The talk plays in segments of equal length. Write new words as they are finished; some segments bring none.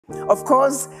Of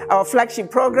course, our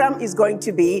flagship program is going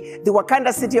to be the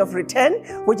Wakanda City of Return,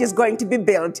 which is going to be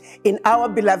built in our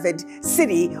beloved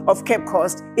city of Cape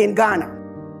Coast in Ghana.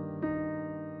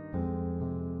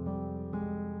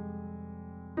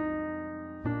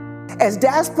 As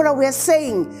diaspora, we are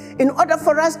saying, in order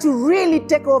for us to really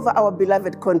take over our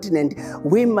beloved continent,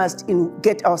 we must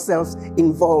get ourselves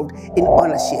involved in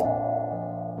ownership.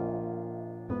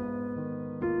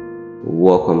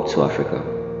 Welcome to Africa,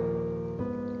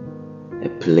 a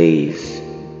place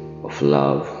of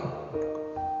love,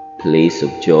 place of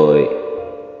joy,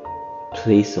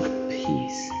 place of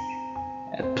peace,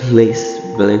 a place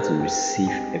willing to receive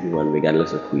everyone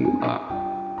regardless of who you are.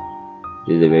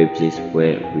 This is the very place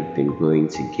where we've been growing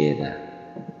together.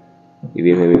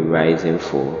 Even when we rise and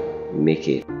fall, we make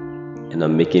it. And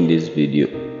I'm making this video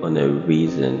on a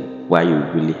reason why you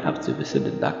really have to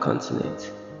visit that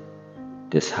continent.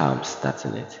 This is how I'm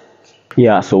starting it.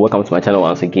 Yeah, so welcome to my channel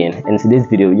once again. And in today's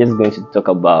video, we're just going to talk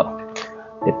about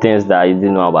the things that you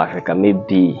didn't know about Africa.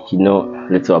 Maybe you know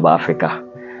little about Africa,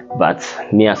 but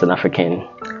me as an African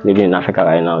living in Africa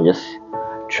right now, just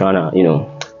trying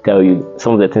to, tell you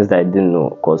some of the things that I didn't know.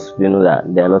 Because we know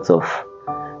that there are lots of,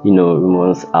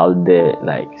 rumors out there,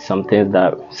 like some things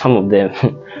that some of them,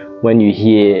 when you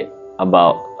hear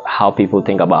about how people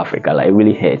think about Africa, like it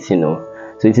really hurts, So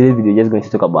in today's video, we're just going to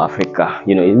talk about Africa.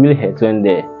 It really hurts when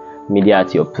the media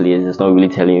at your place is not really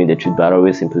telling you the truth, but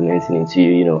always implementing into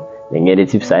you, the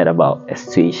negative side about a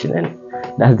situation. And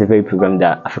that's the very problem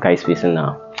that Africa is facing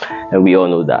now, and we all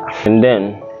know that. And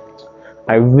then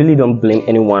I really don't blame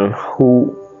anyone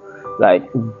who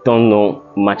don't know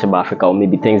much about Africa, or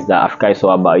maybe things that Africa is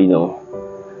all about,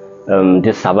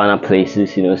 just savannah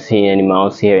places, seeing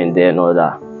animals here and there and all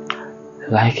that.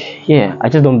 Yeah, I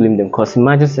just don't blame them, because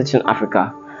imagine searching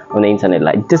Africa on the internet,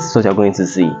 this is what you're going to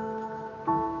see.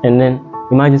 And then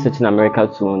imagine searching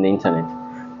America too on the internet,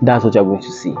 that's what you're going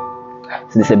to see.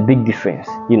 So there's a big difference,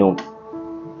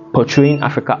 portraying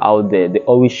Africa out there, they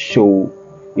always show,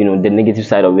 the negative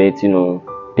side of it,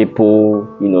 people,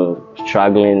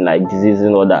 struggling, diseases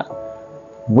and all that,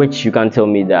 which you can't tell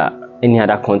me that any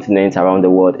other continent around the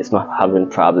world is not having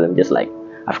problem just like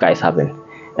Africa is having.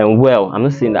 And well, I'm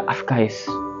not saying that Africa is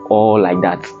all like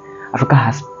that. Africa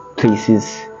has places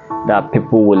that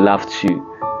people would love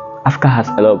to. Africa has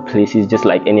a lot of places just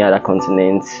like any other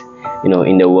continent,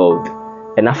 in the world.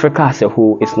 And Africa as a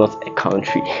whole is not a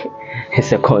country,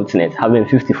 it's a continent having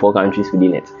 54 countries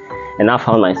within it. And I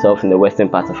found myself in the western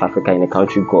part of Africa in a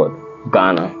country called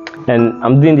Ghana. And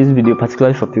I'm doing this video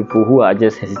particularly for people who are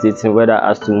just hesitating whether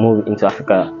as to move into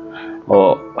Africa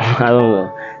or I don't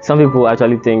know. Some people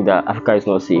actually think that Africa is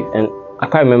not safe. And I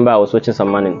can't remember, I was watching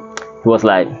some man and he was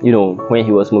like, when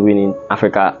he was moving in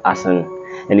Africa as a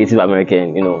Native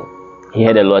American, he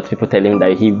had a lot of people telling him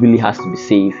that he really has to be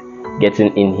safe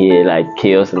getting in here, like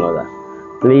chaos and all that.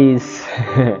 Please,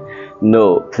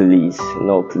 no,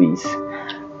 please.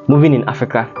 Moving in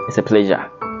Africa is a pleasure,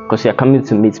 because you are coming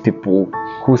to meet people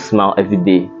who smile every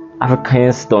day.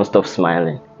 Africans don't stop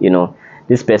smiling.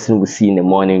 This person will see in the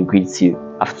morning, greet you,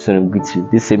 afternoon, greet you.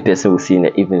 This same person will see in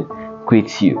the evening,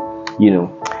 greet you.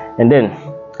 And then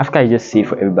Africa is just safe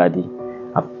for everybody.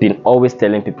 I've been always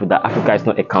telling people that Africa is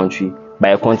not a country,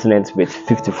 but a continent with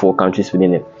 54 countries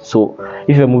within it. So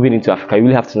if you're moving into Africa, you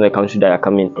really have to know the country that you're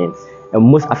coming in. And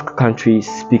most African countries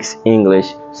speaks English,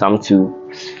 some too.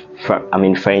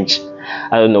 French.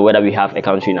 I don't know whether we have a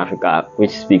country in Africa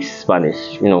which speaks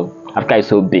Spanish. Africa is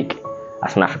so big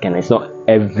as an African. It's not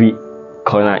every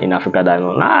corner in Africa that I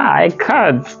know. I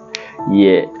can't.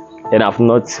 Yeah, and I've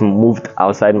not moved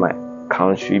outside my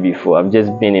country before. I've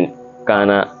just been in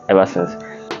Ghana ever since.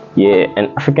 Yeah,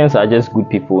 and Africans are just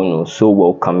good people, so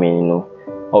welcoming,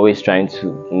 always trying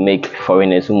to make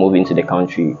foreigners who move into the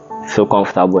country feel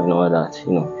comfortable and all that,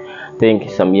 I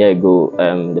think some year ago,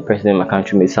 the president of my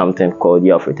country made something called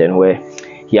Year of Return, where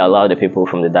he allowed the people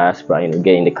from the diaspora,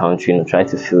 get in the country, try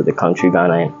to feel the country,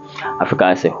 Ghana and Africa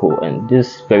as a whole. And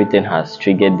this very thing has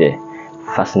triggered the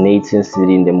fascinating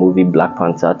city in the movie Black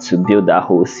Panther to build that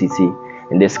whole city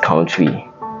in this country,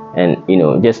 and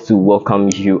just to welcome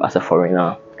you as a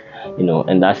foreigner,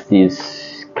 and that's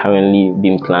this currently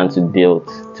being planned to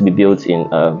be built in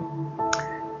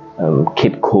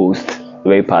Cape Coast,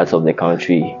 very parts of the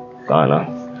country,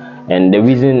 Ghana. And the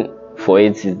reason for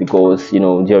it is because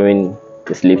during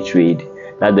the slave trade,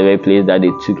 that's the very place that they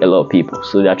took a lot of people.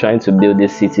 So they're trying to build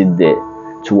this city there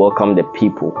to welcome the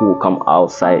people who will come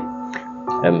outside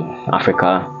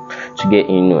Africa to get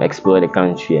in, explore the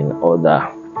country and all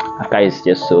that. Africa is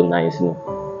just so nice,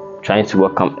 trying to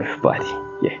welcome everybody.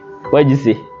 Yeah. What did you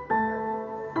say?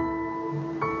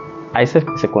 I said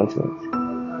it's a continent.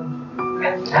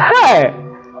 Hey!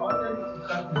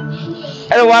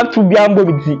 I don't want to be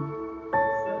ambitious.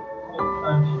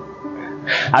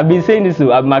 I've been saying this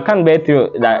too. I can't bet you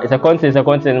that it's a content,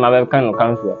 my can't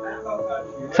cancel.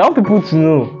 Some people to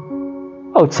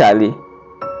know. Oh, Charlie.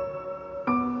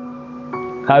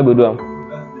 How you do?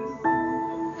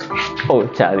 Oh,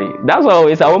 Charlie. That's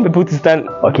always I want people to stand.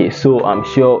 Okay, so I'm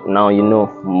sure now you know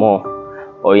more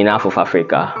or enough of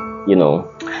Africa, you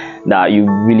know, that you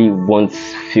really won't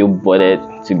feel bothered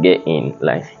to get in.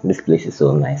 Like, this place is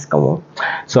so nice. Come on.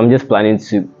 So I'm just planning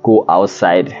to go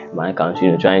outside my country,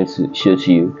 you know, trying to show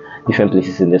to you different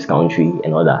places in this country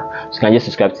and all that. So you can just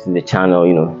subscribe to the channel,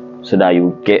 you know, so that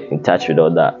you get in touch with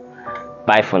all that.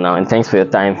 Bye for now, and thanks for your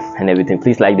time and everything.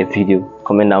 Please like the video,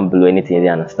 comment down below anything you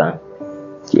didn't understand.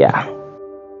 Yeah.